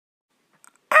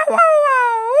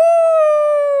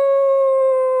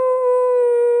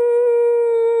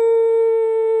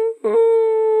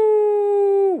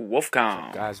Wolfcon. What's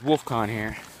up, guys? Wolfcon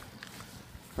here.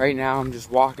 Right now, I'm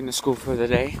just walking to school for the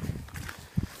day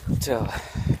till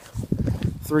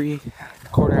 3,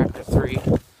 quarter after 3.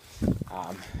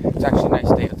 It's actually a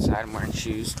nice day outside. I'm wearing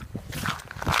shoes.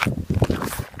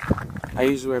 I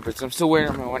usually wear boots. I'm still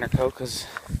wearing my winter coat because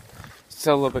it's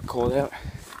still a little bit cold out.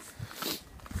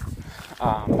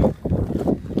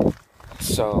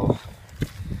 So,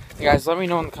 you guys, let me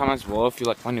know in the comments below if you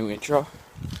like my new intro.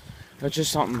 It's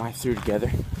just something I threw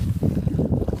together.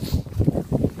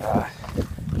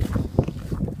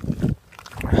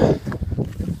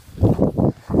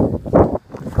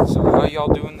 So how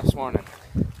y'all doing this morning?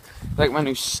 Like my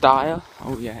new style?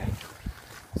 Oh yeah.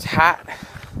 It's hat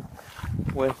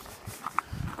with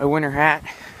a winter hat.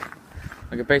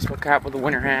 Like a baseball cap with a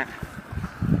winter hat.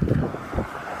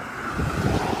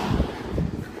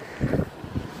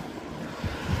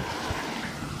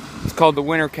 It's called the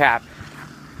winter cap.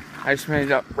 I just made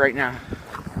it up right now.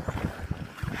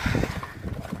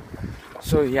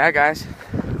 So yeah, guys,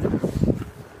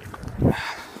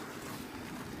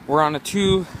 we're on a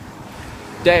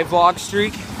 2-day vlog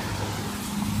streak.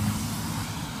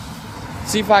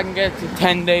 See if I can get to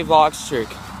 10-day vlog streak.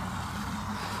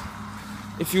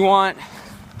 If you want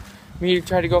me to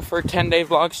try to go for a 10-day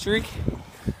vlog streak,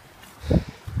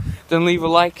 then leave a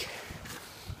like.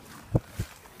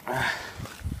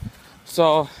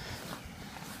 So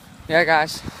yeah,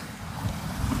 guys.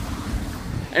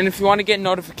 And if you want to get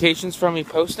notifications from me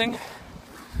posting,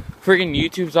 freaking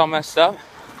YouTube's all messed up.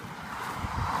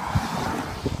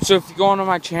 So if you go onto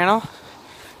my channel,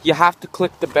 you have to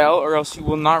click the bell or else you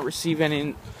will not receive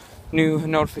any new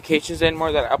notifications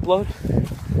anymore that I upload.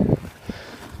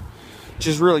 Which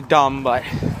is really dumb, but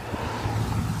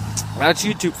that's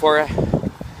YouTube for you.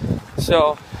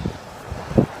 So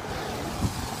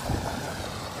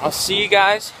I'll see you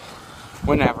guys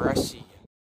whenever I see you.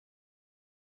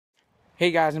 Hey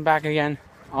guys, I'm back again.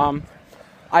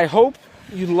 I hope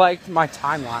you liked my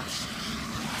time lapse.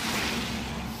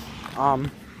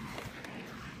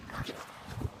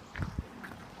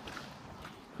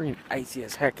 Freaking icy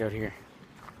as heck out here.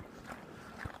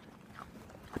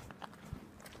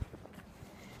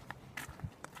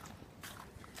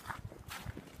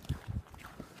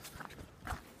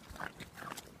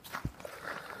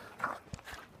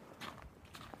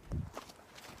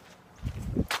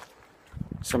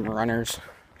 Some runners.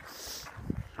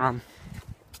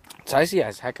 It's icy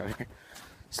as heck out here.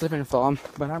 Slip and fall,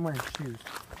 but I'm wearing shoes.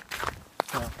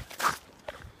 So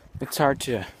it's hard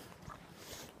to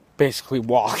basically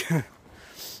walk.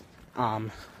 My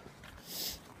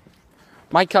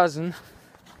cousin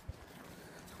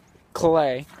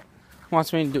Clay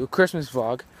wants me to do a Christmas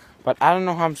vlog, but I don't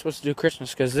know how I'm supposed to do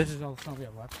Christmas because this is all the snow we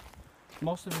have left.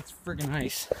 Most of it's friggin'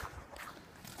 ice.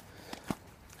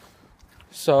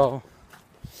 So,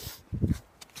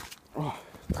 oh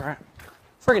crap,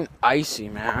 friggin' icy,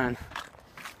 man.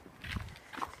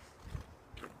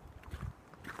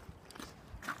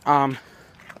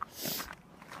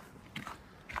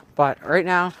 But right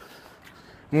now,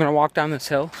 I'm gonna walk down this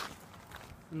hill. I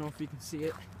don't know if you can see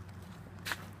it.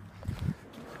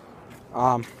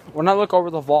 When I look over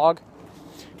the vlog,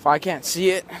 if I can't see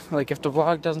it, like if the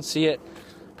vlog doesn't see it,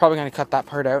 probably gonna cut that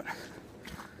part out.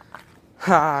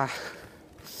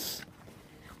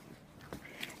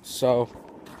 So,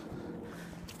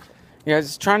 yeah,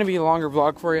 it's trying to be a longer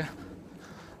vlog for you.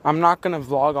 I'm not gonna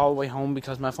vlog all the way home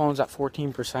because my phone's at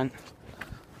 14%.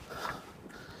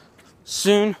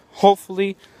 Soon,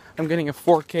 hopefully, I'm getting a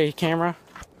 4K camera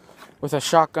with a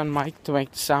shotgun mic to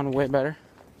make the sound way better.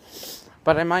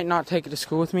 But I might not take it to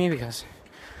school with me because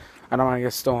I don't want to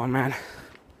get stolen, man.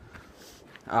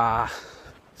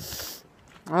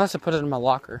 Unless I put it in my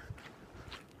locker.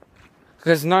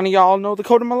 Because none of y'all know the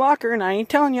code of my locker and I ain't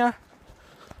telling ya.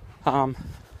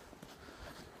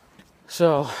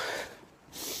 So,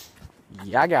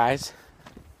 yeah, guys.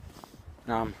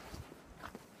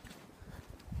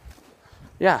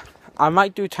 Yeah, I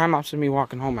might do a time lapse of me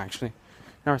walking home, actually.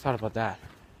 Never thought about that.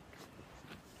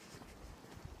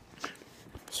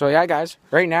 So, yeah, guys,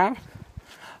 right now,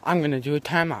 I'm going to do a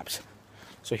time lapse.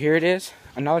 So, here it is,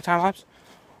 another time lapse.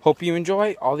 Hope you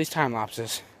enjoy all these time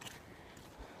lapses.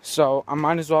 So, I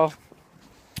might as well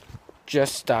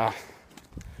just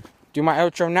do my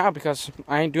outro now because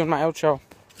I ain't doing my outro.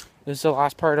 This is the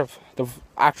last part of the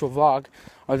actual vlog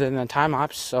other than the time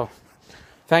lapse. So,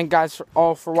 thank you guys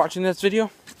all for watching this video.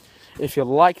 If you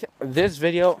liked this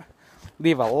video,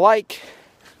 leave a like,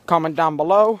 comment down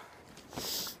below.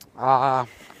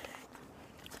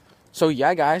 So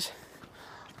yeah, guys,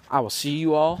 I will see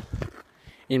you all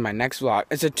in my next vlog.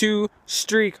 It's a 2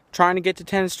 streak, trying to get to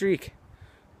 10 streak.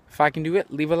 If I can do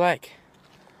it, leave a like.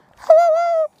 Woo, woo,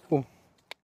 woo.